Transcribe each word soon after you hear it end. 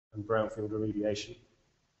and brownfield remediation.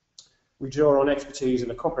 We draw on expertise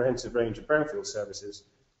in a comprehensive range of brownfield services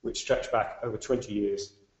which stretch back over 20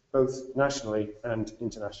 years, both nationally and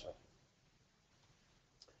internationally.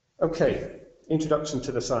 Okay, introduction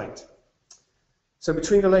to the site. So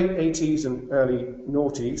between the late 80s and early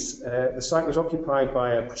noughties, the site was occupied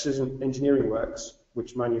by a precision engineering works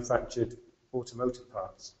which manufactured automotive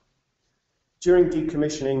parts. During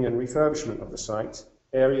decommissioning and refurbishment of the site,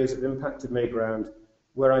 areas of impacted mayground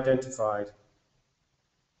were identified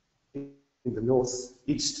in the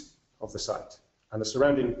northeast of the site and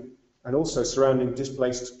also surrounding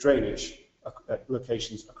displaced drainage at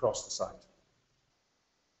locations across the site.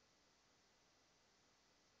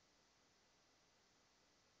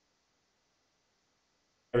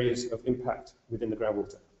 Areas of impact within the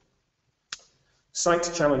groundwater.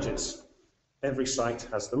 Site challenges. Every site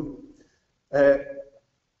has them.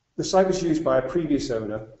 The site was used by a previous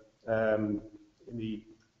owner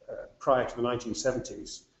prior to the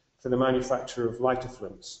 1970s for the manufacture of lighter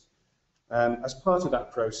fluids. As part of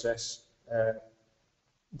that process,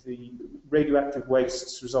 the radioactive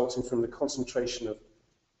wastes resulting from the concentration of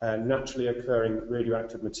naturally occurring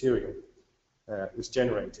radioactive material was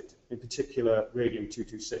generated, in particular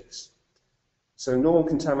radium-226. So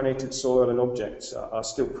non-contaminated soil and objects are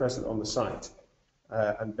still present on the site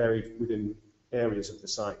and buried within areas of the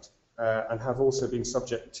site and have also been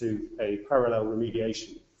subject to a parallel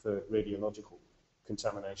remediation for radiological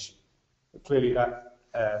contamination. But clearly that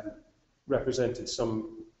represented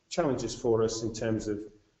some challenges for us in terms of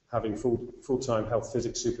having full-time health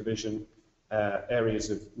physics supervision, areas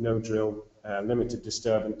of no drill, limited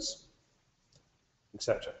disturbance,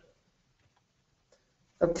 etc.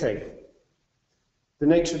 Okay, the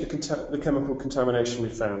nature of the chemical contamination we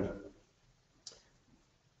found.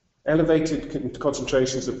 Elevated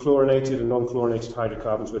concentrations of chlorinated and non-chlorinated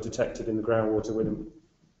hydrocarbons were detected in the groundwater within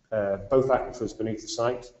both aquifers beneath the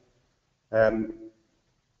site.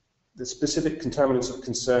 The specific contaminants of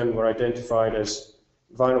concern were identified as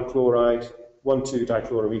vinyl chloride,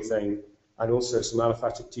 1,2-dichloroethane, and also some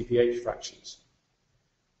aliphatic TPH fractions.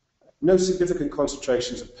 No significant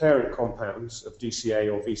concentrations of parent compounds of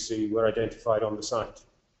DCA or VC were identified on the site.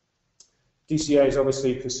 DCA is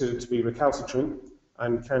obviously considered to be recalcitrant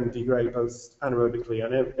and can degrade both anaerobically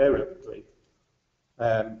and aerobically.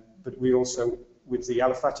 But we also, with the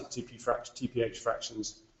aliphatic TPH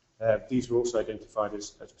fractions, these were also identified as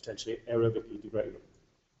potentially aerobically degradable.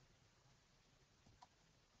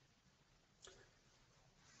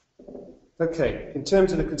 Okay, in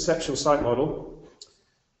terms of the conceptual site model,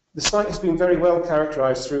 the site has been very well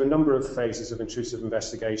characterized through a number of phases of intrusive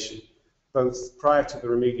investigation, both prior to the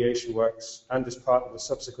remediation works and as part of the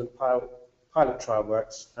subsequent pilot trial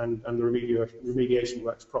works and the remediation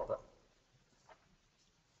works proper.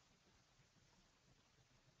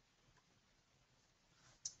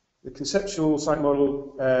 The conceptual site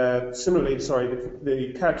model,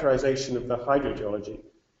 the characterization of the hydrogeology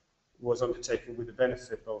was undertaken with the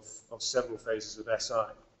benefit of several phases of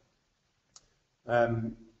SI.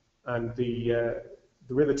 And the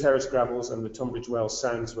river terrace gravels and the Tunbridge Wells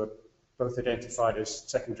sands were both identified as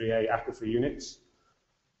secondary A aquifer units.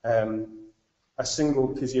 A single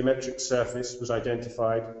piezometric surface was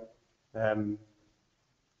identified. The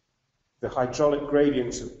hydraulic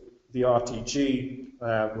gradients of the RTG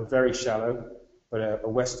were very shallow, but a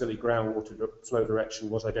westerly groundwater flow direction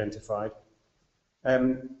was identified.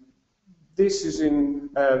 This is in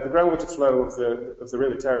the groundwater flow of the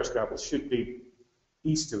river terrace gravels should be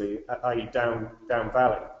easterly, i.e. down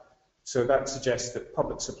valley. So that suggests that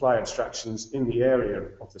public supply abstractions in the area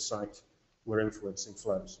of the site were influencing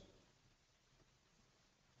flows.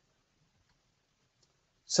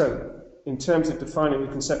 So, in terms of defining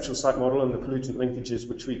the conceptual site model and the pollutant linkages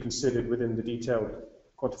which we considered within the detailed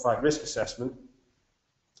quantified risk assessment,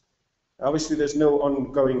 obviously there's no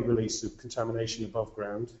ongoing release of contamination above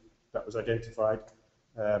ground that was identified.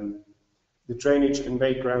 The drainage and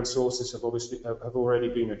made ground sources have already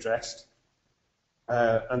been addressed,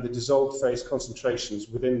 and the dissolved phase concentrations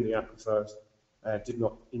within the aquifers did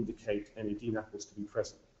not indicate any denaples to be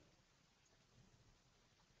present.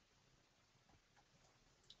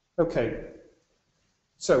 Okay,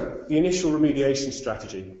 so the initial remediation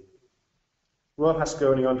strategy. Royal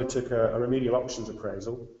Haskoning undertook a remedial options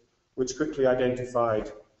appraisal, which quickly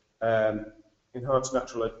identified enhanced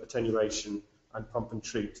natural attenuation and pump and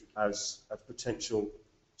treat as potential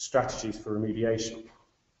strategies for remediation.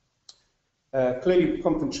 Clearly,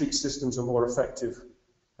 pump and treat systems are more effective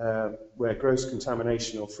where gross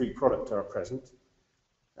contamination or free product are present,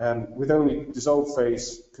 with only dissolved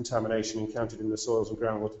phase contamination encountered in the soils and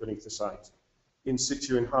groundwater beneath the site. in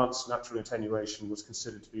situ enhanced natural attenuation was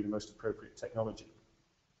considered to be the most appropriate technology.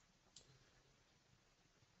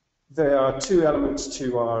 There are two elements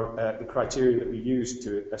to our the criteria that we use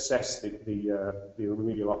to assess the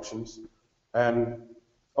remedial options.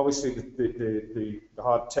 Obviously, the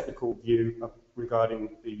hard technical view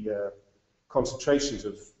regarding the concentrations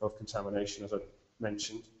of contamination, as I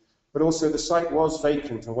mentioned, but also the site was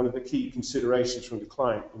vacant, and one of the key considerations from the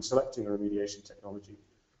client in selecting a remediation technology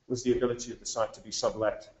was the ability of the site to be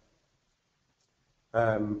sublet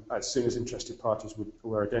as soon as interested parties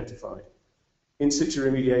were identified. In situ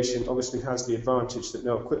remediation obviously has the advantage that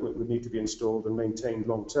no equipment would need to be installed and maintained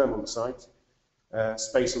long-term on the site.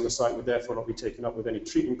 Space on the site would therefore not be taken up with any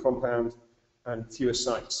treatment compound, and fewer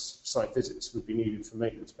site visits would be needed for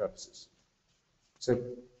maintenance purposes. So,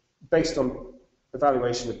 based on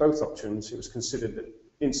evaluation of both options, it was considered that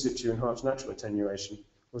in situ enhanced natural attenuation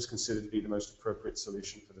was considered to be the most appropriate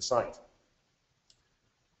solution for the site.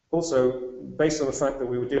 Also, based on the fact that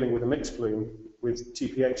we were dealing with a mixed plume with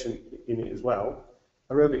TPH in it as well,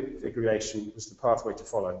 aerobic degradation was the pathway to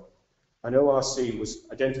follow. An ORC was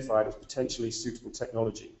identified as potentially suitable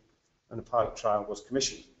technology, and a pilot trial was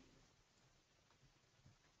commissioned.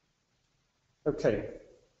 Okay,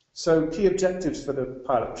 so key objectives for the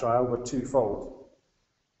pilot trial were twofold.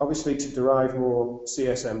 Obviously, to derive more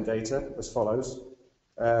CSM data as follows,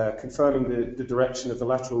 confirming the direction of the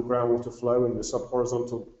lateral groundwater flow and the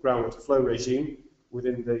subhorizontal groundwater flow regime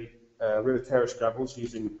within the river terrace gravels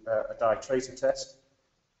using a dye tracer test,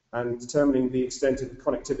 and determining the extent of the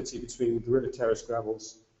connectivity between the river terrace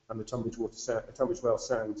gravels and the Tunbridge Well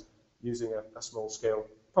sand using a small-scale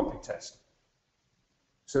pumping test.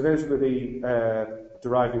 So those were the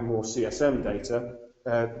deriving more CSM data.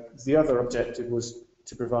 The other objective was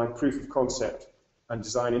to provide proof of concept and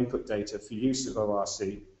design input data for use of ORC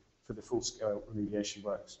for the full-scale remediation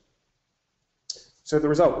works. So the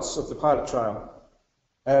results of the pilot trial.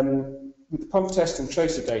 With the pump test and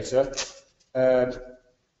tracer data,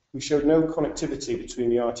 we showed no connectivity between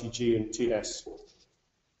the RTG and TS.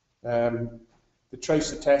 The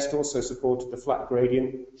tracer test also supported the flat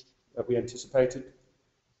gradient that we anticipated.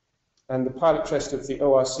 And the pilot test of the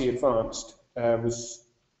ORC Advanced was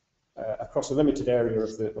across a limited area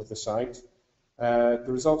of the site. The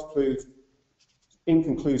results proved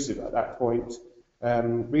inconclusive at that point.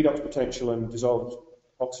 Redox potential and dissolved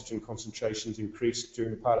oxygen concentrations increased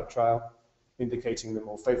during the pilot trial, indicating the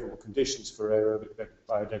more favourable conditions for aerobic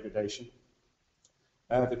biodegradation.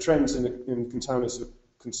 The trends in contaminants of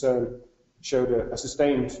concern showed a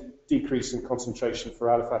sustained decrease in concentration for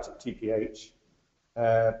aliphatic TPH.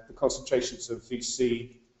 The concentrations of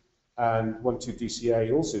VC and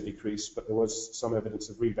 1,2-DCA also decreased, but there was some evidence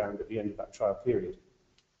of rebound at the end of that trial period.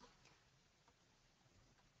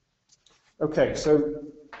 Okay, so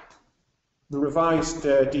the revised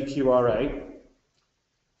DQRA.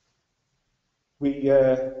 We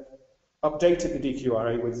updated the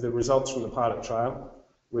DQRA with the results from the pilot trial,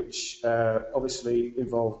 which obviously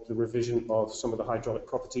involved the revision of some of the hydraulic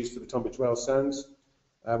properties for the Tunbridge Well sands.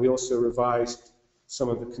 We also revised some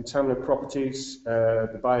of the contaminant properties,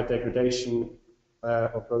 the biodegradation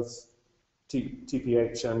of both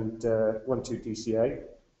TPH and 1,2-DCA.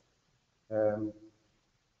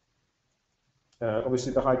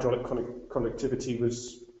 Obviously, the hydraulic conductivity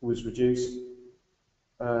was reduced.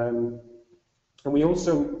 And we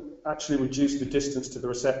also actually reduced the distance to the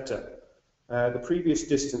receptor. The previous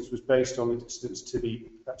distance was based on the distance to the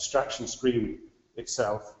abstraction stream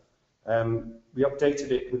itself. We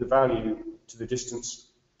updated it with a value to the distance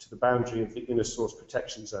to the boundary of the inner source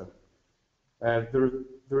protection zone. The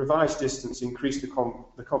revised distance increased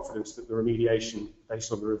the confidence that the remediation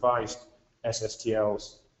based on the revised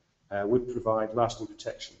SSTLs would provide lasting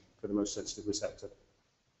protection for the most sensitive receptor.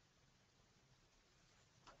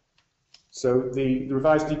 So the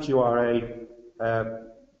revised DQRA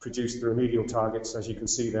produced the remedial targets, as you can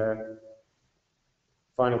see there.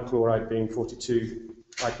 Vinyl chloride being 42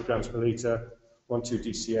 micrograms per litre,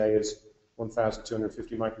 1,2-DCA is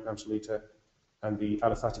 1,250 micrograms per litre, and the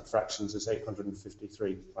aliphatic fractions is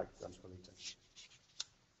 853 micrograms per litre.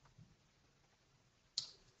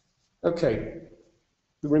 Okay,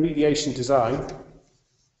 the remediation design.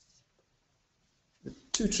 The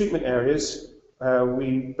two treatment areas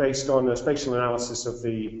we based on a spatial analysis of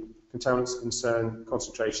the contaminants of concern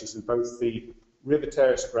concentrations in both the river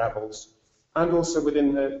terrace gravels and also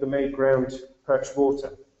within the made ground perched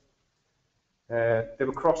water. They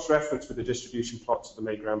were cross-referenced with the distribution plots of the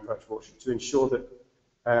made ground perched water to ensure that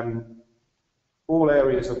all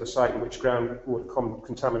areas of the site in which groundwater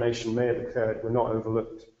contamination may have occurred were not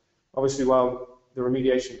overlooked. Obviously, while the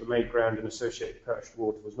remediation of the made ground and associated perched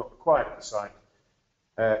water was not required at the site,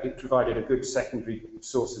 it provided a good secondary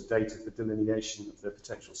source of data for delineation of the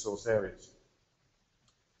potential source areas.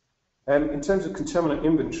 In terms of contaminant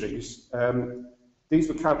inventories, these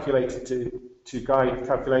were calculated to guide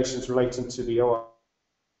calculations relating to the ORC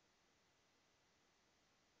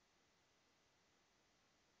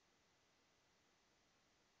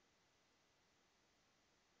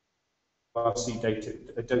data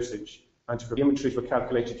dosage, and the inventories were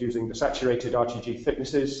calculated using the saturated RTG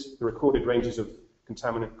thicknesses, the recorded ranges of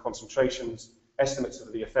contaminant concentrations, estimates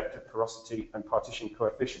of the effective porosity, and partition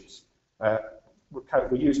coefficients.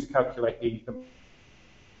 Were used to calculate the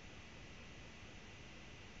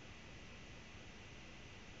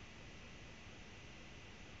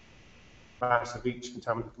mass of each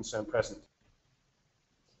contaminant of concern present.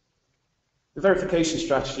 The verification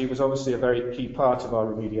strategy was obviously a very key part of our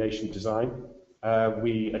remediation design.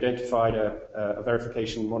 We identified a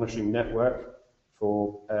verification monitoring network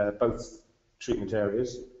for both treatment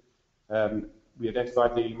areas. We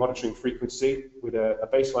identified the monitoring frequency with a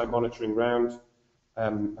baseline monitoring round,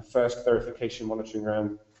 a first verification monitoring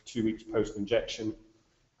round 2 weeks post-injection,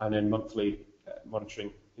 and then monthly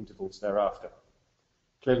monitoring intervals thereafter.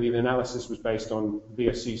 Clearly, the analysis was based on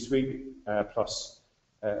VOC sweep plus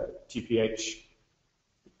TPH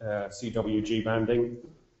CWG banding,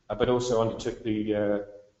 but also undertook the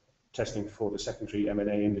testing for the secondary M&A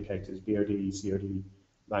indicators, BOD, COD,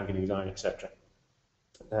 manganese iron, etc.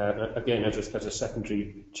 Again, as a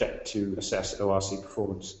secondary check to assess ORC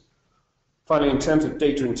performance. Finally, in terms of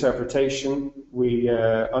data interpretation, we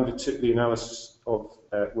undertook the analysis of,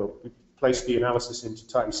 we placed the analysis into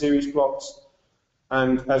time series plots,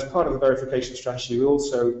 and as part of the verification strategy, we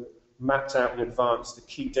also mapped out in advance the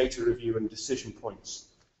key data review and decision points,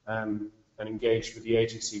 and engaged with the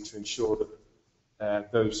agency to ensure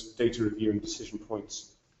that those data review and decision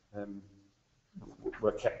points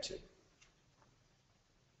were kept to.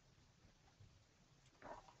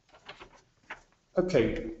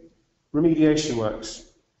 Okay, remediation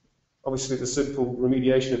works. Obviously, the simple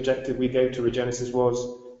remediation objective we gave to REGENESIS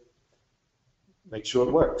was make sure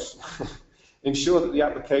it works. Ensure that the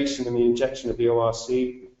application and the injection of the ORC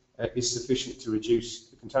is sufficient to reduce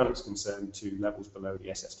the contaminants concerned to levels below the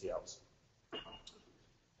SSTLs.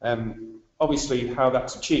 Obviously, how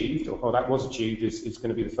that's achieved, or how that was achieved, is going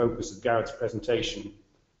to be the focus of Gareth's presentation.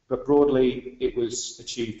 But broadly, it was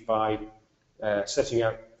achieved by setting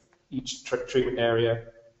out each treatment area,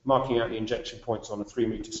 marking out the injection points on a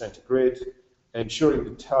 3-meter centre grid, ensuring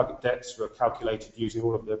the target depths were calculated using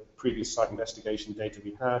all of the previous site investigation data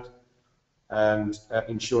we had, and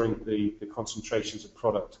ensuring the concentrations of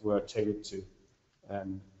product were tailored to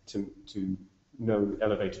known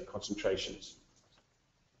elevated concentrations.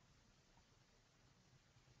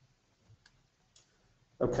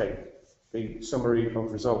 Okay, the summary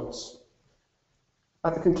of results.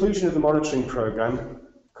 At the conclusion of the monitoring programme,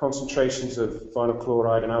 concentrations of vinyl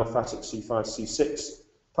chloride and aliphatic C5-C6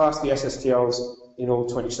 passed the SSTLs in all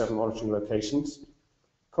 27 monitoring locations.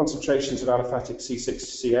 Concentrations of aliphatic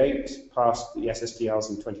C6-C8 passed the SSTLs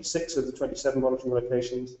in 26 of the 27 monitoring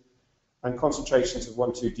locations, and concentrations of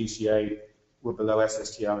 1,2-DCA were below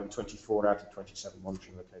SSTL in 24 out of 27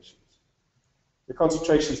 monitoring locations. The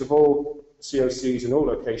concentrations of all COCs in all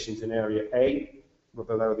locations in Area A were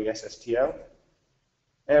below the SSTL.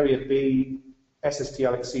 Area B,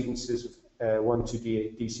 SSTL exceedances of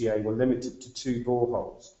 1,2-DCA were limited to 2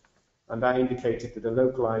 boreholes, and that indicated that a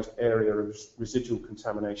localized area of residual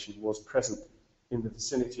contamination was present in the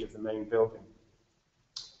vicinity of the main building.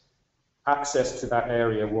 Access to that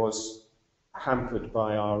area was hampered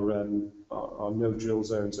by our no-drill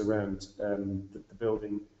zones around the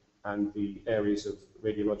building and the areas of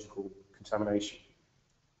radiological contamination.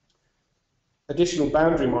 Additional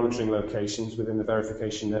boundary monitoring locations within the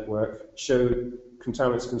verification network showed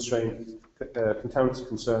contaminants of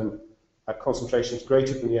concern at concentrations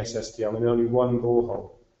greater than the SSTL in only 1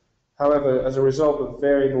 borehole. However, as a result of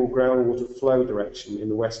variable groundwater flow direction in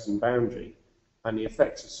the western boundary and the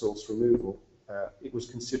effects of source removal, it was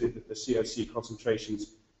considered that the COC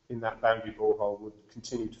concentrations in that boundary borehole would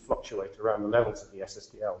continue to fluctuate around the levels of the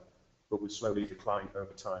SSTL, but would slowly decline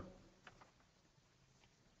over time.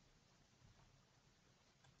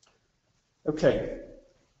 Okay,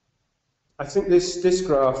 I think this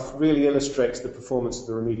graph really illustrates the performance of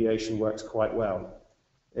the remediation works quite well.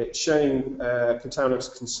 It's showing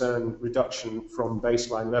contaminants concern reduction from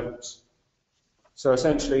baseline levels. So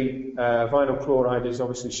essentially, vinyl chloride is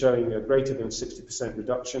obviously showing a greater than 60%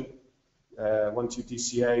 reduction.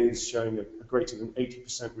 1,2-DCA is showing a greater than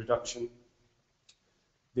 80% reduction.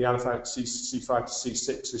 The aliphatic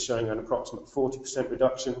C5-C6 is showing an approximate 40%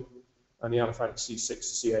 reduction, and the aliphatic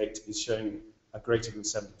C6-C8 is showing a greater than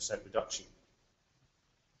 70% reduction.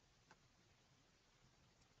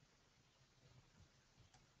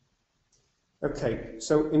 Okay,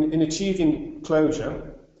 so in achieving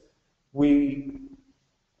closure, we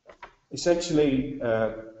essentially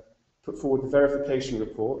put forward the verification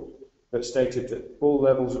report that stated that all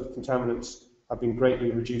levels of contaminants have been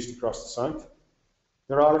greatly reduced across the site.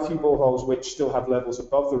 There are a few boreholes which still have levels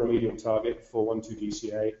above the remedial target for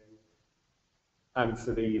 1,2-DCA and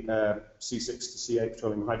for the C6 to C8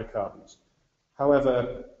 petroleum hydrocarbons.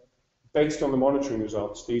 However, based on the monitoring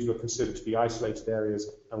results, these were considered to be isolated areas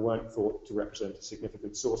and weren't thought to represent a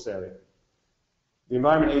significant source area. The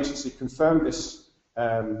Environment Agency confirmed this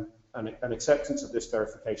an acceptance of this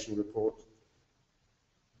verification report,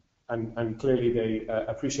 and clearly they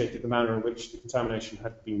appreciated the manner in which the contamination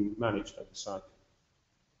had been managed at the site.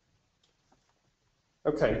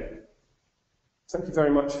 Okay, thank you very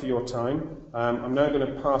much for your time. I'm now going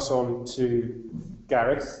to pass on to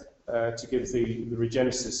Gareth to give the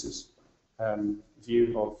REGENESIS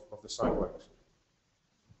view of the site works.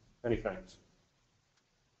 Many thanks.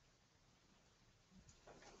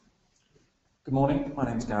 Good morning, my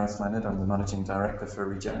name is Gareth Leonard. I'm the Managing Director for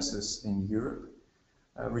REGENESIS in Europe.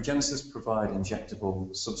 REGENESIS provide injectable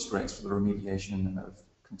substrates for the remediation of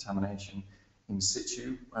contamination in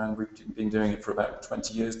situ, and we've been doing it for about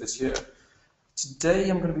 20 years this year. Today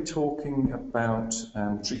I'm going to be talking about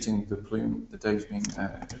treating the plume that Dave's been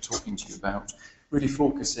talking to you about, really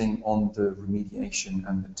focusing on the remediation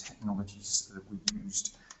and the technologies that we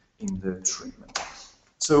used in the treatment.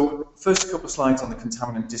 So first, a couple of slides on the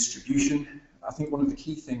contaminant distribution. I think one of the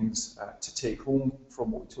key things to take home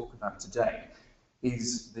from what we talk about today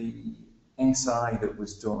is the SI that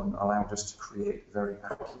was done allowed us to create very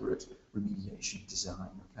accurate remediation design.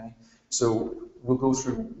 Okay, so we'll go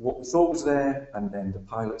through what we thought was there, and then the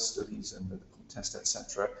pilot studies and the pump test,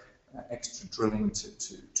 etc. Extra drilling to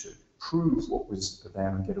prove what was there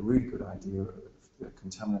and get a really good idea of the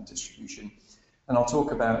contaminant distribution. And I'll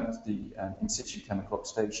talk about the In Situ Chemical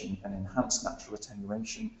Oxidation and Enhanced Natural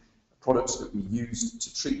Attenuation products that we used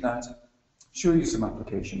to treat that, show you some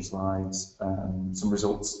application slides, some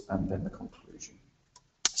results, and then the conclusion.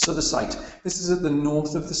 So the site. This is at the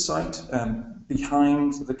north of the site.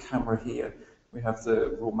 Behind the camera here, we have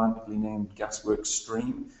the romantically named gasworks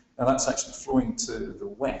stream. Now that's actually flowing to the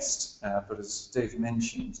west, but as Dave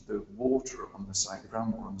mentioned, the water on the site, the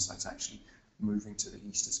groundwater on the site, is actually moving to the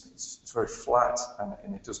east. It's very flat,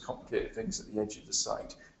 and it does complicate things at the edge of the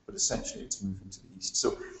site, but essentially it's moving to the east.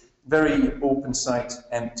 So very open site,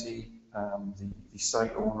 empty. The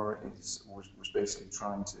site owner was basically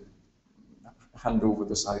trying to hand over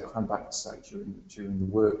the site or hand back the site during the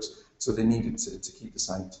works, so they needed to keep the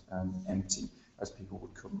site empty as people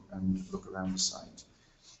would come and look around the site.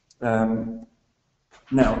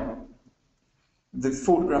 Now, the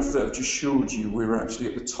photograph that I've just showed you, we were actually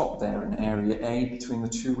at the top there in Area A, between the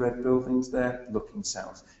two red buildings there, looking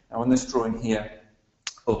south. Now on this drawing here,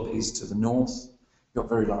 up is to the north. You've got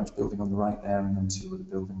a very large building on the right there, and then two other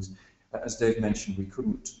buildings. As Dave mentioned, we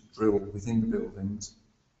couldn't drill within the buildings,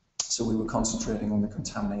 so we were concentrating on the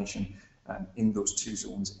contamination in those two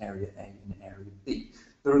zones, Area A and Area B.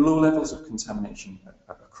 There are low levels of contamination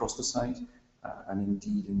across the site, and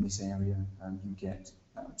indeed in this area you get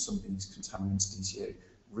some of these contaminants, DCA,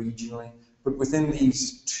 regionally, but within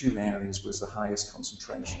these two areas was the highest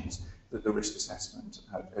concentrations that the risk assessment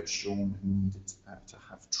had shown needed to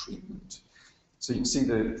have treatment. So you can see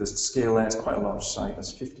the scale there is quite a large site.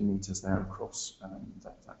 There's 50 metres there across that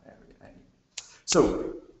area A.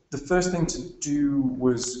 So the first thing to do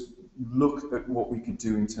was look at what we could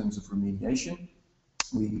do in terms of remediation.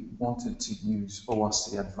 We wanted to use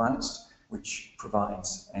ORC Advanced, which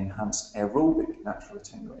provides enhanced aerobic natural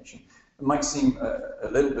attenuation. It might seem a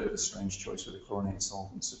little bit of a strange choice with a chlorinated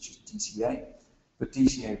solvent such as DCA, but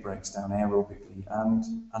DCA breaks down aerobically and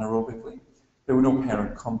anaerobically. There were no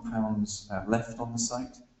parent compounds left on the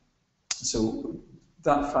site. So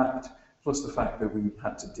that fact, plus the fact that we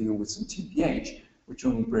had to deal with some TPH, which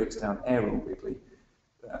only breaks down aerobically,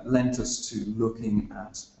 lent us to looking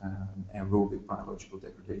at aerobic biological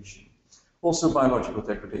degradation. Also, biological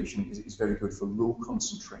degradation is very good for low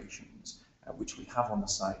concentrations, which we have on the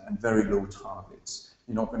site, and very low targets.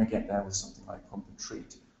 You're not going to get there with something like pump and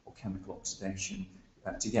treat or chemical oxidation.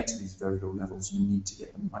 To get to these very low levels, you need to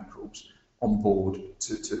get the microbes on board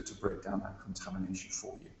to break down that contamination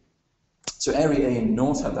for you. So Area A in the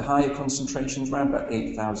north had the higher concentrations, around about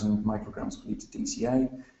 8,000 micrograms per litre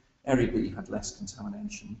DCA. Area B had less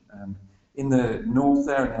contamination. In the north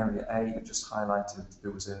there, in Area A, I just highlighted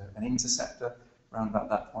there was an interceptor around about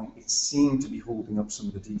that point. It seemed to be holding up some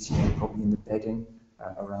of the DCA, probably in the bedding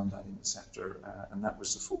around that interceptor, and that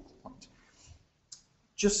was the focal point.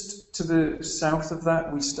 Just to the south of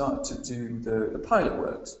that, we started to do the pilot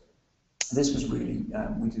works. This was really,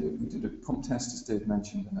 we did a pump test, as Dave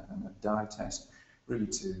mentioned, and a dye test, really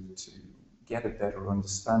to get a better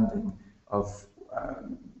understanding of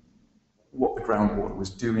what the groundwater was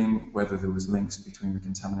doing, whether there was links between the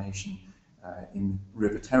contamination in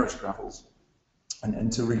river terrace gravels,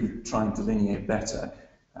 and to really try and delineate better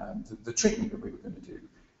the treatment that we were going to do.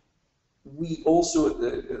 We also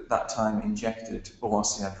at that time injected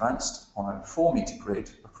ORC Advanced on a 4-metre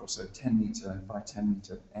grid across a 10-metre by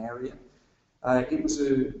 10-metre area. It was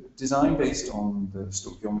a design based on the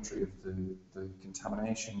stoichiometry of the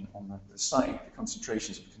contamination on the site, the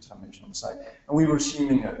concentrations of contamination on the site. And we were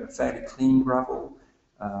assuming a fairly clean gravel.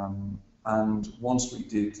 And once we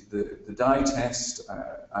did the dye test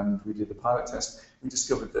and we did the pilot test, we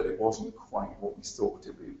discovered that it wasn't quite what we thought.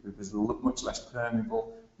 It was much less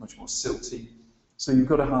permeable, much more silty. So you've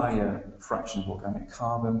got a higher fraction of organic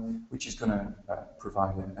carbon, which is going to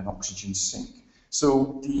provide an oxygen sink.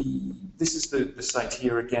 So this is the site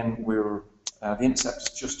here again, where the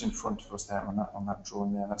interceptor's just in front of us there on that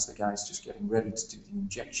drawing there. That's the guys just getting ready to do the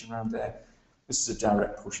injection around there. This is a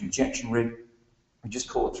direct push injection rig. We just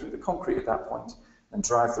core through the concrete at that point and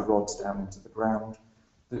drive the rods down into the ground.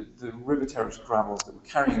 The river terrace gravels that were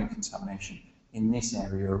carrying contamination in this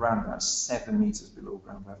area around about 7 metres below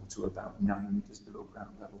ground level to about 9 metres below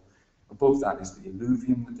ground level. Above that is the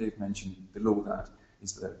alluvium that Dave mentioned. Below that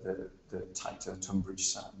is the tighter Tunbridge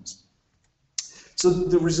sands. So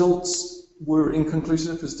the results were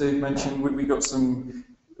inconclusive, as Dave mentioned. We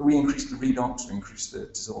increased the redox, we increased the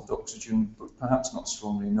dissolved oxygen, but perhaps not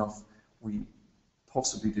strongly enough. We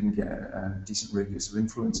possibly didn't get a decent radius of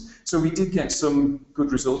influence. So we did get some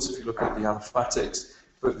good results if you look at the aliphatics,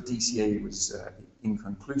 but the DCA was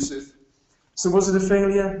inconclusive. So was it a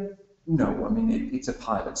failure? No, I mean, it's a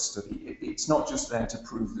pilot study. It's not just there to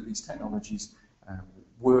prove that these technologies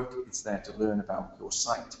work, it's there to learn about your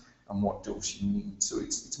site and what dose you need. So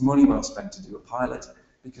it's money well spent to do a pilot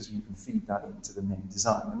because you can feed that into the main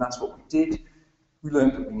design. And that's what we did. We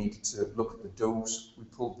learned that we needed to look at the dose. We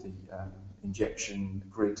pulled the injection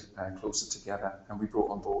grid closer together, and we brought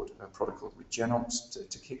on board a product called REGENESIS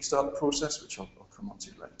to kickstart the process, which I'll come on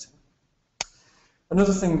to later.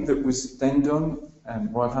 Another thing that was then done,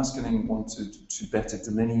 Royal Hasconing wanted to better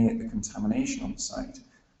delineate the contamination on the site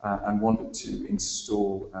and wanted to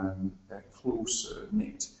install a closer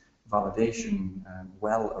knit validation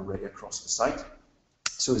well array across the site.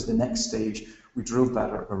 So as the next stage, we drilled that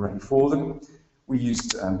array for them. We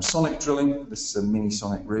used sonic drilling. This is a mini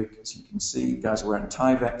sonic rig, as you can see. The guys are wearing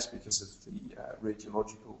Tyveks because of the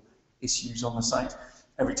radiological issues on the site.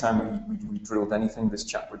 Every time we drilled anything, this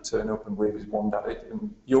chap would turn up and wave his wand at it,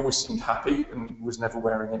 and he always seemed happy and was never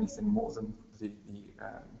wearing anything more than the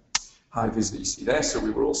high-vis that you see there, so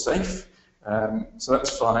we were all safe. So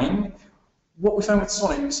that's fine. What we found with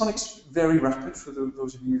Sonic, Sonic's very rapid for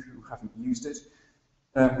those of you who haven't used it.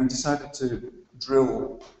 We decided to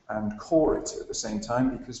drill and core it at the same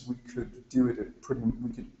time because we could do it at we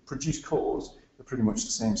could produce cores at pretty much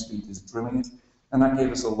the same speed as drilling it, and that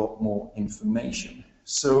gave us a lot more information.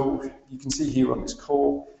 So you can see here on this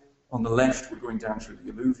core, on the left we're going down through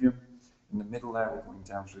the alluvium, in the middle there we're going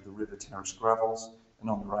down through the river terrace gravels, and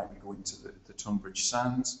on the right we go into the Tunbridge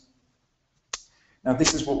sands. Now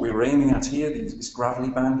this is what we were aiming at here, this gravelly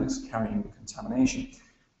band is carrying the contamination.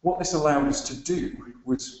 What this allowed us to do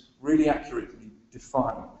was really accurately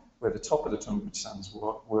define where the top of the Tunbridge sands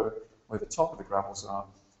were, where the top of the gravels are,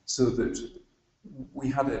 so that we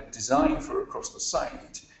had a design for across the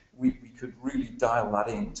site. We could really dial that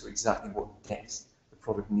in to exactly what depth the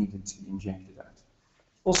product needed to be injected at.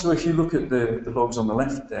 Also, if you look at the logs on the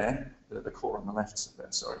left there, the core on the left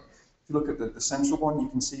there, sorry, if you look at the central one, you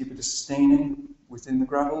can see a bit of staining within the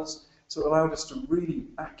gravels. So it allowed us to really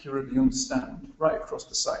accurately understand right across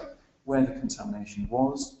the site where the contamination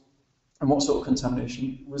was and what sort of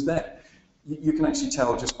contamination was there. You can actually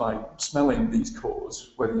tell just by smelling these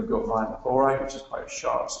cores whether you've got vinyl chloride, which is quite a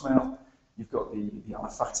sharp smell, you've got the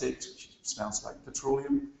aliphatics, which smells like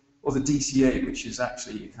petroleum, or the DCA, which is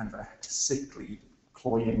actually kind of a sickly,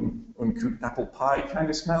 cloying, uncooked apple pie kind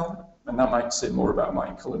of smell. And that might say more about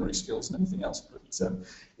my culinary skills than anything else, but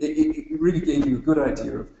it really gave you a good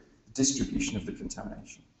idea of the distribution of the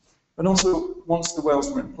contamination. And also, once the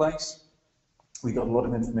wells were in place, we got a lot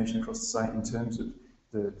of information across the site in terms of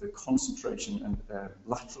the concentration and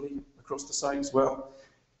laterally across the site as well.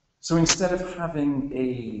 So instead of having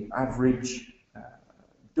an average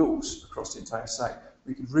dose across the entire site,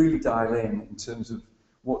 we could really dial in terms of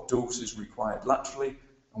what dose is required laterally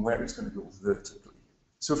and where it's going to go vertically.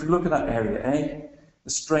 So if we look at that area A, the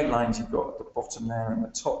straight lines you've got at the bottom there and the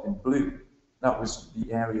top in blue, that was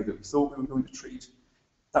the area that we thought we were going to treat.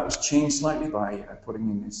 That was changed slightly by putting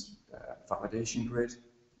in this validation grid.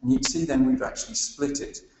 And you can see then we've actually split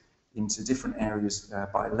it into different areas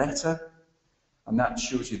by letter. And that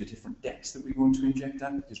shows you the different depths that we're going to inject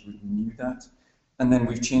at, because we knew that. And then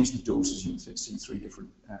we've changed the doses. You can see 3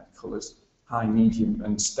 different colours: high, medium,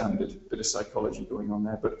 and standard. Bit of psychology going on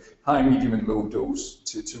there, but high, medium, and low dose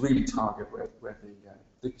to really target where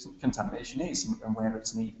the contamination is and where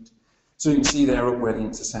it's needed. So you can see there up where the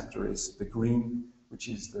interceptor is, the green, which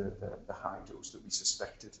is the high dose that we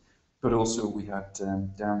suspected. But also we had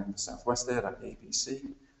down in the southwest there, that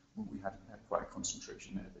ABC, we had quite a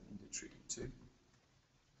concentration there that needed treating too.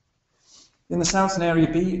 In the southern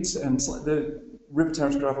area B, the river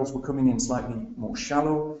terrace gravels were coming in slightly more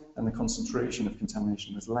shallow and the concentration of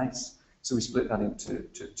contamination was less. So we split that into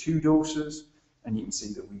 2 doses, and you can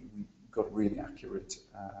see that we got really accurate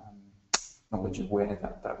knowledge of where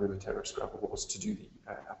that river terrace gravel was to do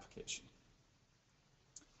the application.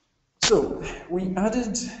 So we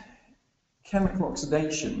added chemical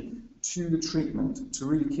oxidation to the treatment to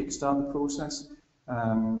really kickstart the process.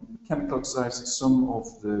 Chemical oxidized some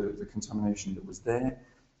of the contamination that was there.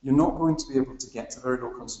 You're not going to be able to get to very low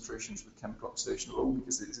concentrations with chemical oxidation alone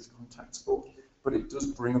because it is a contact sport, but it does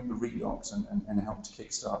bring up the redox and help to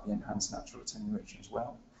kickstart the enhanced natural attenuation as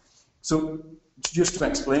well. So just to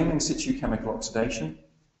explain, in situ chemical oxidation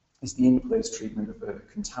is the in-place treatment of a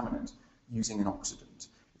contaminant using an oxidant.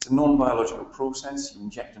 It's a non-biological process. You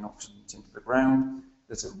inject an oxidant into the ground.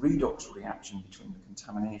 There's a redox reaction between the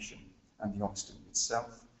contamination and the oxidant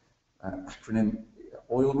itself. Acronym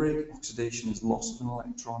oil rig. Oxidation is loss of an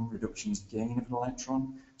electron, reduction is gain of an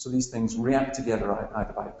electron. So these things react together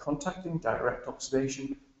either by contacting, direct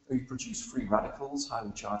oxidation, or you produce free radicals,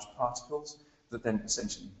 highly charged particles, that then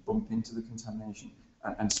essentially bump into the contamination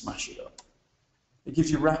and smash it up. It gives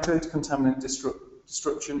you rapid contaminant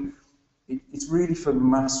destruction. It's really for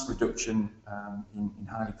mass reduction in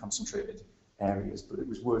highly concentrated areas, but it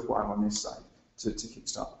was worthwhile on this side to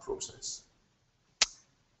kickstart the process.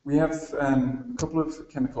 We have a couple of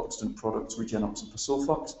chemical oxidant products, Regenox and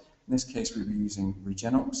Persulfox. In this case, we were using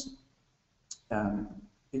Regenox.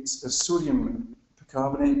 It's a sodium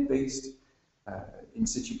percarbonate based in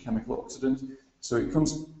situ chemical oxidant. So it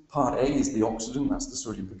comes, part A is the oxidant, that's the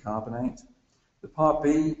sodium percarbonate. The part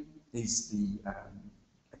B is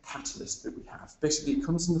a catalyst that we have. Basically, it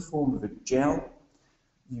comes in the form of a gel.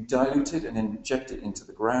 You dilute it and inject it into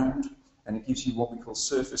the ground, and it gives you what we call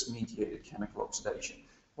surface-mediated chemical oxidation.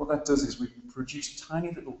 What that does is we produce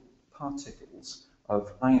tiny little particles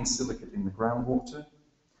of iron silicate in the groundwater,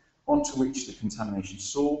 onto which the contamination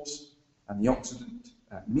sorbs, and the oxidant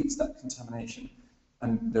meets that contamination,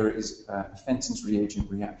 and there is a Fenton's reagent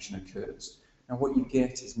reaction occurs. And what you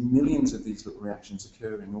get is millions of these little reactions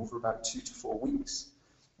occurring over about 2 to 4 weeks,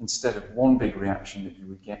 instead of one big reaction that you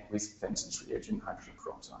would get with Fenton's reagent, hydrogen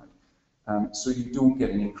peroxide. So you don't get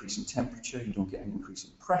an increase in temperature, you don't get an increase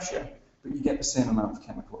in pressure, but you get the same amount of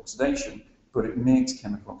chemical oxidation, but it makes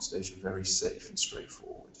chemical oxidation very safe and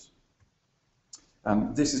straightforward.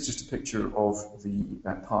 This is just a picture of the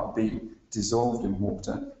part B dissolved in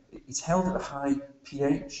water. It's held at a high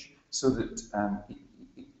pH so that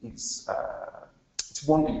it's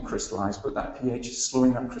wanting to crystallize, but that pH is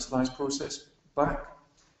slowing that crystallized process back.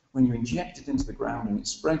 When you inject it into the ground and it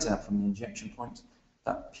spreads out from the injection point,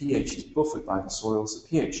 that pH is buffered by the soils, the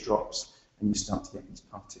pH drops, and you start to get these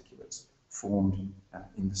particulates formed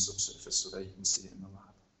in the subsurface, so there you can see it in the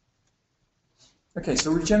lab. Okay,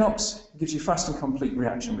 so Regenox gives you fast and complete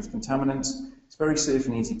reaction with contaminants. It's very safe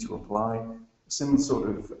and easy to apply. A similar sort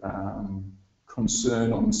of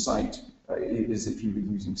concern on site is if you were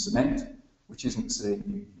using cement, which isn't to say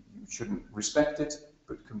you shouldn't respect it,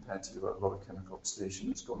 but compared to a lot of chemical oxidation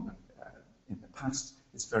that's gone in the past,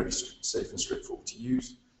 it's very safe and straightforward to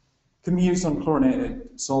use. It can be used on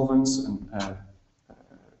chlorinated solvents and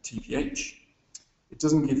TPH. It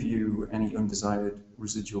doesn't give you any undesired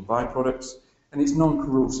residual byproducts, and it's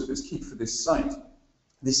non-corrosive. It's key for this site.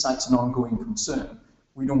 This site's an ongoing concern.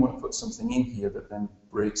 We don't want to put something in here that then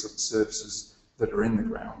breaks up the surfaces that are in the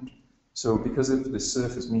ground. So because of the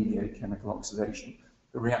surface-mediated chemical oxidation,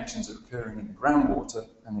 the reactions are occurring in the groundwater,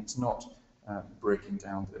 and it's not breaking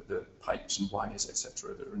down the pipes and wires,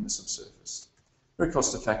 etc., that are in the subsurface. Very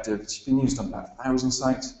cost-effective. It's been used on about 1,000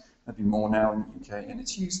 sites. There'd be more now in the UK, and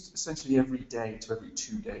it's used essentially every day to every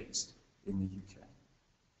 2 days in the UK.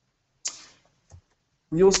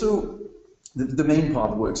 We also, the main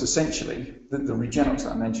part of the works, essentially, the Regenox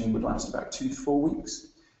that I mentioned would last about 2 to 4 weeks.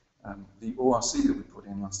 The ORC that we put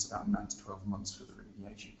in lasts about 9 to 12 months for the remediation.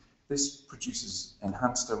 remediation. This produces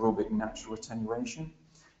enhanced aerobic natural attenuation.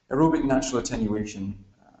 Aerobic natural attenuation,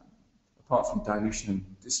 apart from dilution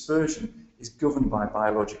and dispersion, is governed by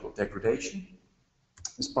biological degradation.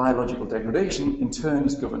 This biological degradation, in turn,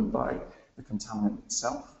 is governed by the contaminant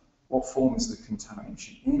itself. What form is the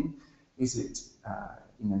contamination in? Is it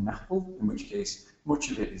in an apple, in which case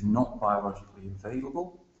much of it is not biologically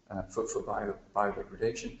available for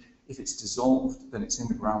biodegradation. If it's dissolved, then it's in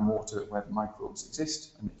the groundwater where the microbes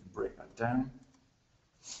exist, and they can break that down.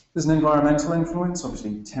 There's an environmental influence,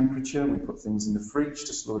 obviously temperature. We put things in the fridge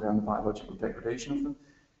to slow down the biological degradation of them.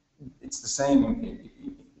 It's the same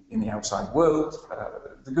in the outside world.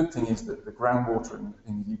 The good thing is that the groundwater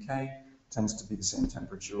in the UK tends to be the same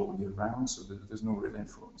temperature all year round, so there's no real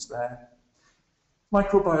influence there.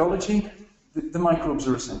 Microbiology, the microbes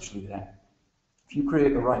are essentially there. If you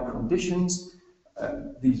create the right conditions,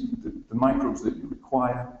 the microbes that you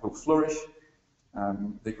require will flourish.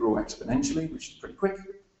 They grow exponentially, which is pretty quick,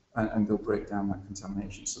 and they'll break down that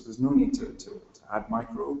contamination. So there's no need to add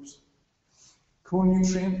microbes.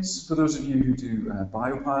 Co-nutrients, for those of you who do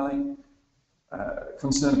biopiling,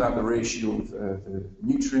 concern about the ratio of the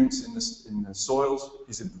nutrients in the soils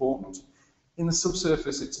is important. In the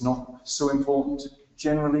subsurface, it's not so important.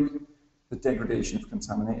 Generally, the degradation of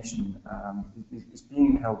contamination is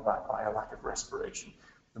being held back by a lack of respiration.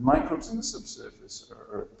 The microbes in the subsurface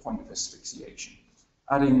are at the point of asphyxiation.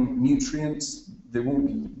 Adding nutrients, they won't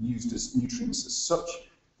be used as nutrients as such,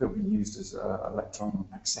 they'll be used as electron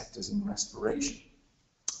acceptors in respiration.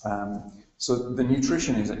 So the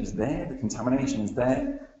nutrition is there, the contamination is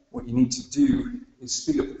there. What you need to do is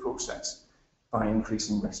speed up the process by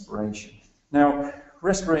increasing respiration. Now,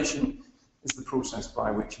 respiration is the process by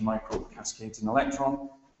which a microbe cascades an electron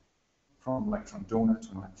from electron donor to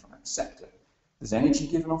an electron acceptor. There's energy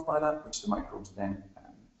given off by that, which the microbes then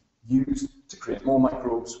use to create more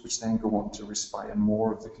microbes, which then go on to respire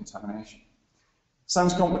more of the contamination.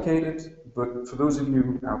 Sounds complicated, but for those of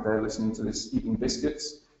you out there listening to this eating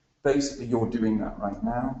biscuits, basically you're doing that right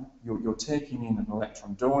now. You're taking in an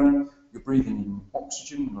electron donor, you're breathing in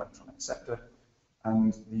oxygen, an electron acceptor,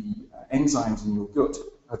 and the enzymes in your gut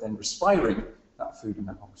are then respiring that food and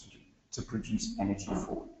that oxygen to produce energy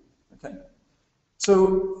for you. Okay?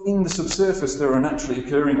 So in the subsurface, there are naturally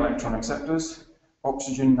occurring electron acceptors,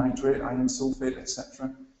 oxygen, nitrate, iron, sulfate,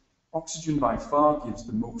 etc. Oxygen by far gives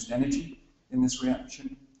the most energy in this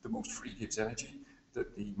reaction. The most free gives energy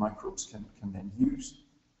that the microbes can then use.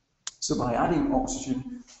 So by adding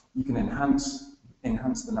oxygen, you can enhance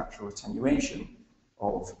the natural attenuation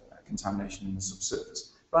of contamination in the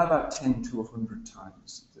subsurface by about 10 to 100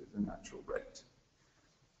 times the natural rate.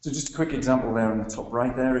 So just a quick example there on the top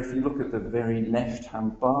right there. If you look at the very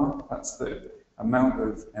left-hand bar, that's the amount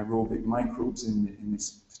of aerobic microbes in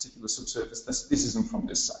this particular subsurface. This isn't from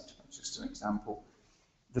this site, that's just an example.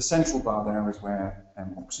 The central bar there is where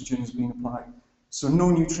oxygen is being applied. So no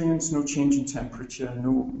nutrients, no change in temperature,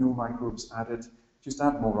 no microbes added, just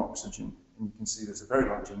add more oxygen. And you can see there's a very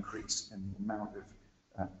large increase in the amount of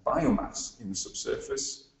biomass in the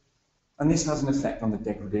subsurface. And this has an effect on the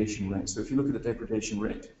degradation rate. So if you look at the degradation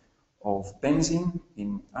rate of benzene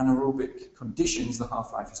in anaerobic conditions, the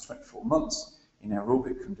half-life is 24 months. In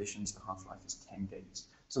aerobic conditions, the half-life is 10 days.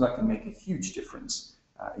 So that can make a huge difference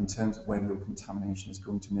in terms of whether the contamination is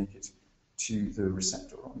going to make it to the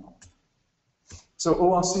receptor or not. So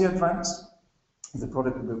ORC Advanced is the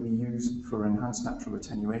product that we use for enhanced natural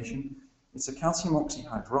attenuation. It's a calcium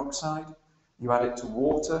oxyhydroxide. You add it to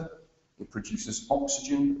water, it produces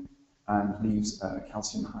oxygen and leaves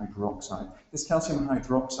calcium hydroxide. This calcium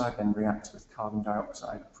hydroxide then reacts with carbon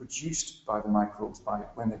dioxide produced by the microbes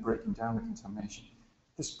when they're breaking down the contamination.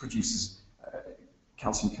 This produces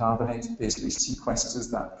calcium carbonate, basically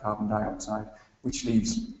sequesters that carbon dioxide, which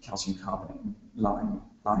leaves calcium carbonate and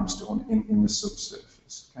limestone in the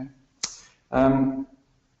subsurface. Okay?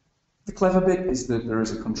 The clever bit is that there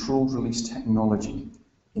is a controlled release technology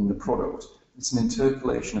in the product. It's an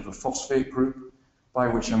intercalation of a phosphate group, by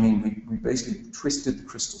which I mean we basically twisted the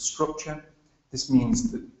crystal structure. This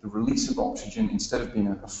means that the release of oxygen, instead of being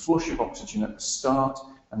a flush of oxygen at the start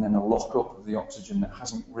and then a lockup of the oxygen that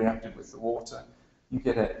hasn't reacted with the water, you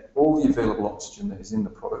get all the available oxygen that is in the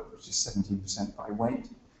product, which is 17% by weight,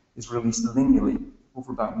 is released linearly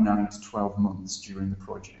over about 9 to 12 months during the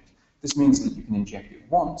project. This means that you can inject it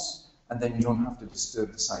once, and then you don't have to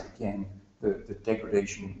disturb the site again. The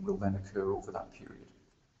degradation will then occur over that period.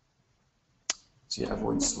 So yeah,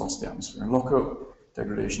 avoids loss of the atmosphere and lockup,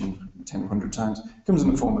 degradation 10 to 100 times. It comes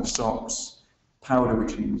in the form of salts, powder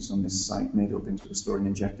which we use on this site, made up into the slurry and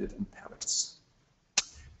injected, and pellets.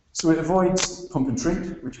 So it avoids pump and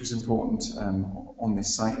treat, which was important on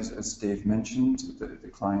this site, as Dave mentioned. The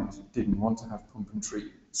client didn't want to have pump and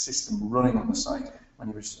treat system running on the site when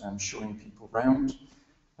he was showing people around.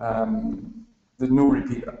 There's no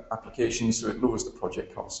repeat application, so it lowers the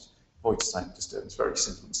project cost, avoids site disturbance, very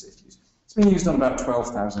simple and safe to use. It's been used on about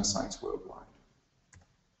 12,000 sites worldwide.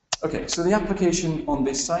 Okay, so the application on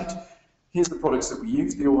this site, here's the products that we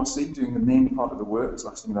use. The ORC doing the main part of the work, it's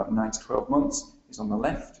lasting about 9 to 12 months, is on the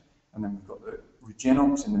left. And then we've got the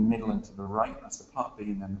Regenox in the middle and to the right. That's the part B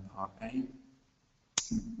and then the part A.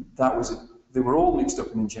 They were all mixed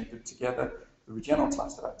up and injected together. The Regenox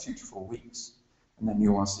lasted about 2 to 4 weeks. And then the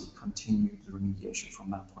ORC continued the remediation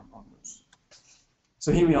from that point onwards.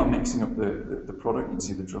 So here we are mixing up the product. You can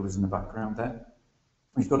see the drillers in the background there.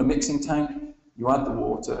 We've got a mixing tank. You add the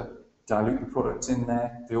water, dilute the products in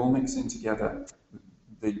there. They all mix in together.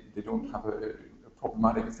 They don't have a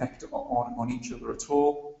problematic effect on each other at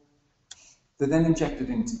all. They're then injected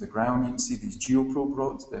into the ground. You can see these geoprobe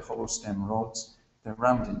rods, they're hollow stem rods. They're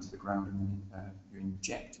rammed into the ground and then you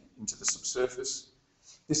inject into the subsurface.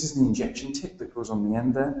 This is the injection tip that goes on the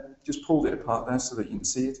end there. Just pulled it apart there so that you can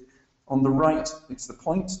see it. On the right, it's the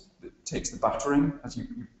point that takes the battering as you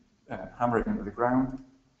hammer it into the ground.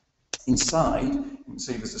 Inside, you can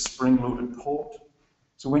see there's a spring-loaded port.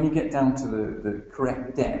 So when you get down to the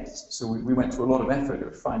correct depth, so we went to a lot of effort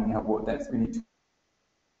of finding out what depth we need to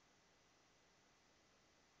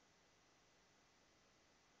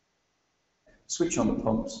switch on the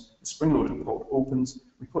pumps, the spring-loaded port opens,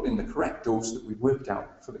 we put in the correct dose that we worked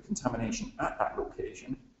out for the contamination at that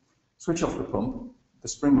location, switch off the pump, the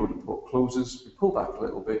spring-loaded port closes, we pull back a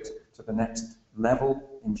little bit to the next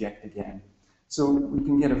level, inject again. So we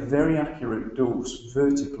can get a very accurate dose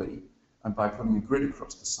vertically and by putting a grid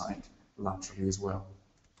across the site laterally as well.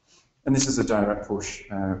 And this is a direct push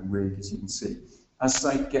rig, as you can see. As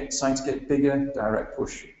sites get bigger, direct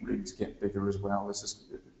push rigs get bigger as well. This is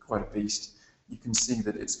quite a beast. You can see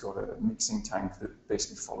that it's got a mixing tank that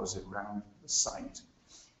basically follows it around the site.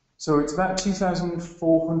 So it's about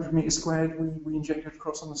 2,400 meters squared we injected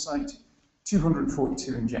across on the site,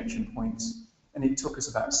 242 injection points, and it took us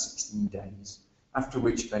about 16 days, after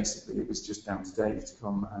which basically it was just down to Dave to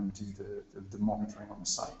come and do the monitoring on the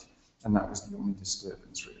site, and that was the only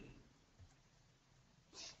disturbance really.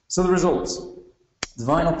 So the results. The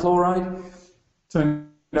vinyl chloride turned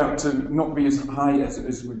out to not be as high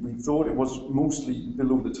as we thought. It was mostly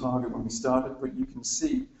below the target when we started, but you can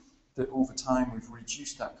see that over time we've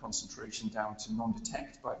reduced that concentration down to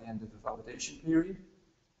non-detect by the end of the validation period.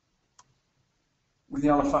 With the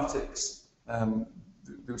aliphatics,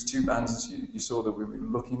 those two bands you saw that we were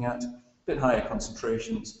looking at, a bit higher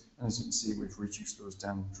concentrations, and as you can see we've reduced those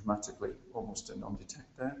down dramatically, almost to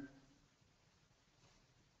non-detect there.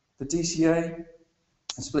 The DCA,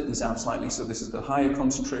 I split these out slightly, so this is the higher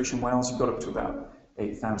concentration wells. You've got up to about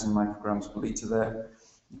 8,000 micrograms per litre there.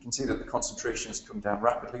 You can see that the concentration has come down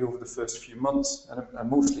rapidly over the first few months, and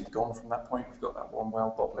mostly gone from that point. We've got that one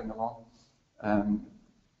well bobbling along,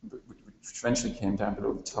 which eventually came down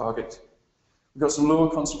below the target. We've got some lower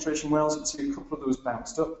concentration wells. You can see a couple of those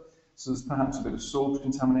bounced up, so there's perhaps a bit of salt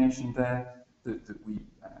contamination there that we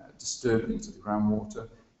disturbed into the groundwater.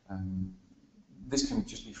 This can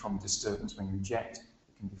just be from disturbance when you inject.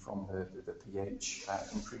 It can be from the pH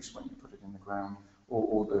increase when you put it in the ground,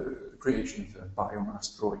 or the creation of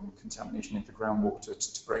biomass drawing contamination into groundwater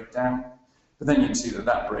to break down. But then you can see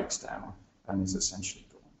that breaks down and is essentially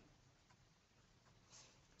gone.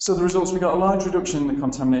 So the results, we got a large reduction in the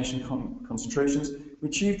contamination concentrations. We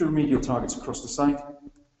achieved the remedial targets across the site.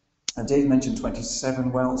 And Dave mentioned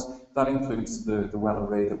 27 wells. That includes the well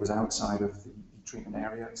array that was outside of the treatment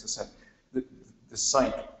area. As I said, the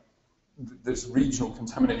site, there's regional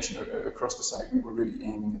contamination across the site. We were really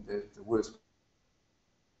aiming at the worst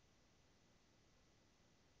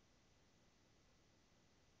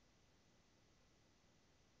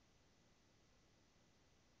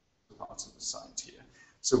parts of the site here.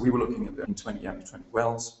 So we were looking at in 20 out of 20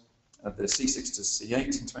 wells, the C6 to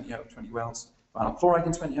C8 in 20 out of 20 wells, vinyl chloride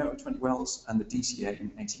in 20 out of 20 wells, and the DCA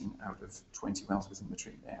in 18 out of 20 wells within the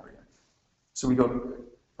treatment area. So we got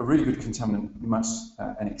a really good contaminant mass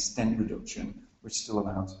and extent reduction, which still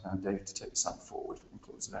allowed Dave to take the site forward and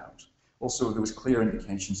close it out. Also, there was clear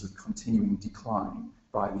indications of continuing decline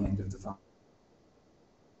by the end of the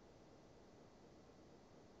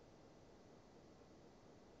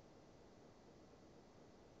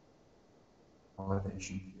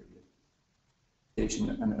validation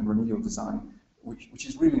period. And remedial design, which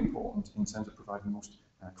is really important in terms of providing the most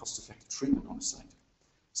cost-effective treatment on a site.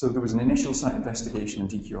 So there was an initial site investigation and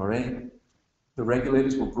DQRA. The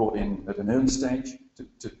regulators were brought in at an early stage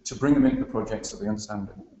to bring them into the project so they understand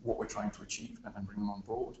what we're trying to achieve and bring them on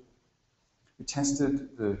board. We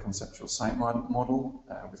tested the conceptual site model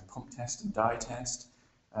with pump test and dye test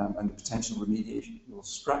and the potential remediation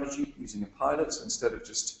strategy using a pilot. So instead of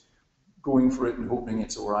just going for it and hoping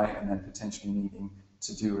it's all right and then potentially needing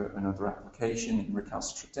to do another application in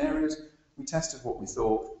recalcitrant areas, we tested what we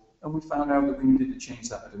thought and we found out that we needed to change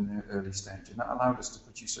that at an early stage, and that allowed us to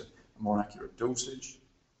produce a more accurate dosage.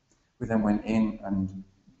 We then went in and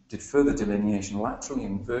did further delineation laterally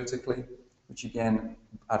and vertically, which again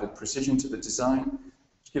added precision to the design,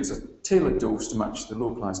 which gives a tailored dose to match the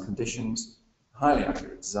localized conditions, highly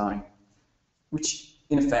accurate design, which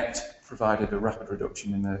in effect provided a rapid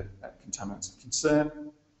reduction in the contaminants of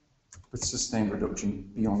concern, with sustained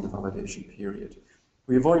reduction beyond the validation period.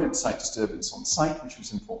 We avoided site disturbance on site, which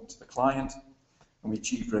was important to the client, and we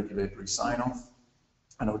achieved regulatory sign-off.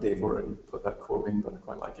 I know Dave already put that quote in, but I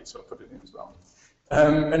quite like it, so I put it in as well.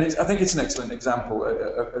 I think it's an excellent example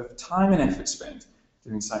of time and effort spent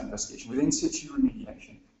doing site investigation. With in situ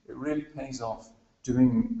remediation, it really pays off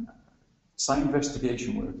doing site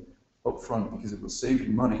investigation work up front because it will save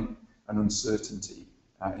you money and uncertainty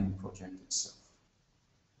in the project itself.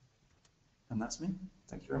 And that's me.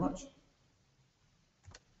 Thank you very much.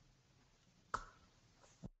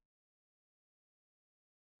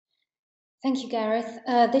 Thank you, Gareth.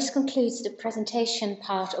 This concludes the presentation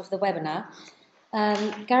part of the webinar.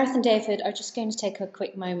 Gareth and David are just going to take a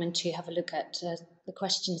quick moment to have a look at the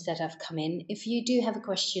questions that have come in. If you do have a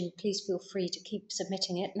question, please feel free to keep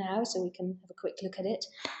submitting it now so we can have a quick look at it.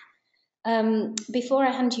 Before I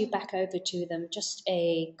hand you back over to them, just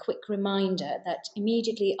a quick reminder that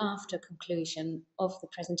immediately after conclusion of the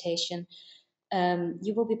presentation,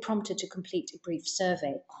 you will be prompted to complete a brief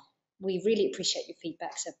survey. We really appreciate your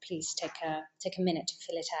feedback, so please take a minute to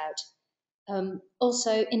fill it out.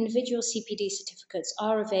 Also, individual CPD certificates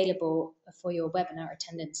are available for your webinar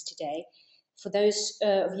attendance today. For those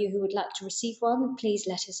of you who would like to receive one, please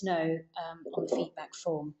let us know on the feedback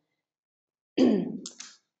form.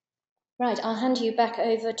 Right, I'll hand you back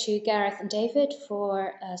over to Gareth and David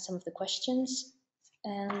for some of the questions.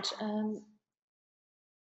 And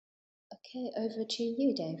okay, over to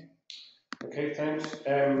you, Dave. Okay, thanks.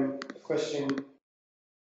 A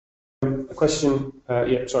question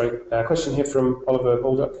here from Oliver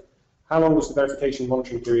Baldock. How long was the verification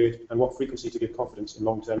monitoring period, and what frequency to give confidence in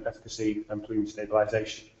long-term efficacy and plume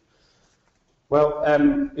stabilisation? Well,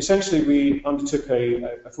 essentially we undertook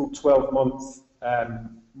a full 12-month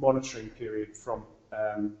monitoring period from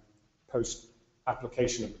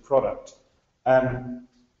post-application of the product.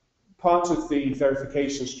 Part of the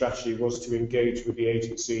verification strategy was to engage with the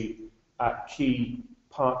agency at key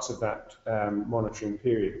parts of that monitoring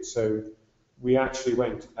period. So we actually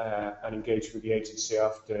went and engaged with the agency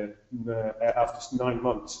after 9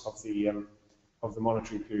 months of the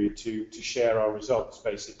monitoring period to share our results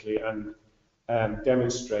basically and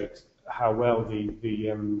demonstrate how well the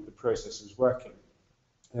process was working.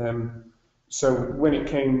 So when it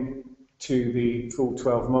came to the full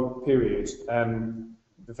 12-month period,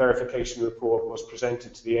 the verification report was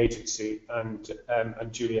presented to the agency and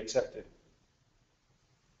duly accepted.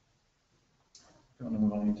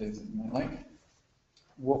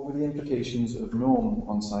 What were the implications of norm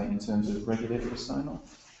on site in terms of regulatory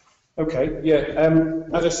sign-off? Okay, yeah.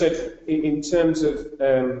 As I said, in terms of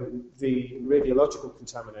the radiological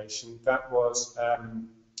contamination, that was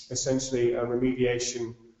essentially a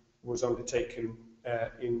remediation was undertaken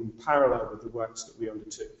in parallel with the works that we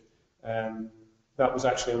undertook. That was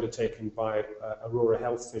actually undertaken by Aurora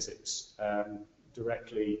Health Physics,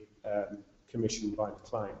 directly commissioned by the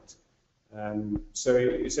client. So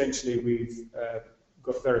essentially we've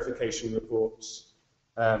got verification reports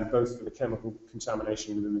both for the chemical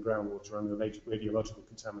contamination within the groundwater and the radiological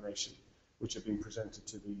contamination, which have been presented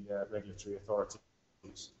to the regulatory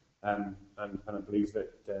authorities. And I believe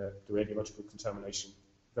that the radiological contamination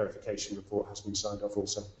verification report has been signed off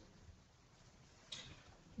also.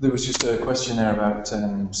 There was just a question there about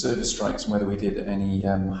service strikes and whether we did any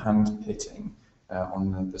hand pitting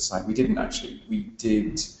on the site. We didn't actually. We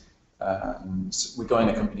did. We got in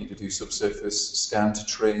a company to do subsurface scan to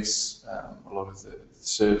trace a lot of the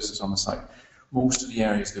services on the site. Most of the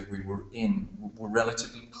areas that we were in were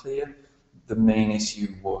relatively clear. The main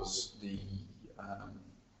issue was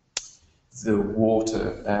the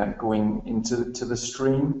water going into the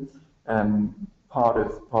stream. Part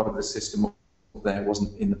of the system there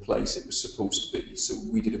wasn't in the place it was supposed to be, so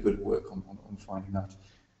we did a bit of work on finding that.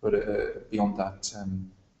 But beyond that,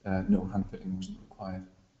 no hand fitting wasn't required.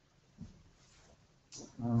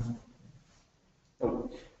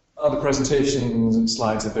 Are the presentation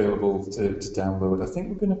slides available to download? I think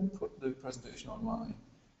we're going to put the presentation online.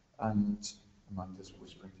 And Amanda's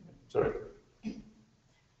whispering to me. Sorry.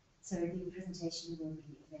 So the presentation will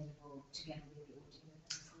be available together with the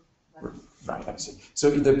audio. Right, I see.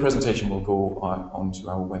 So the presentation will go onto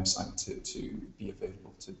our website to be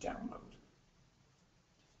available to download.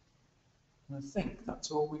 And I think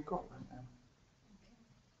that's all we've got right now.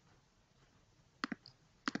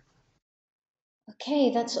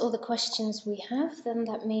 Okay, that's all the questions we have. Then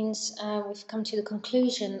that means we've come to the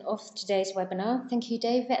conclusion of today's webinar. Thank you,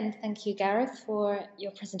 David, and thank you, Gareth, for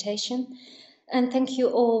your presentation. And thank you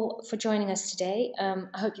all for joining us today.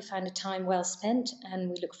 I hope you found the time well spent, and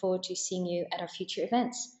we look forward to seeing you at our future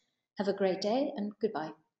events. Have a great day, and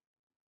goodbye.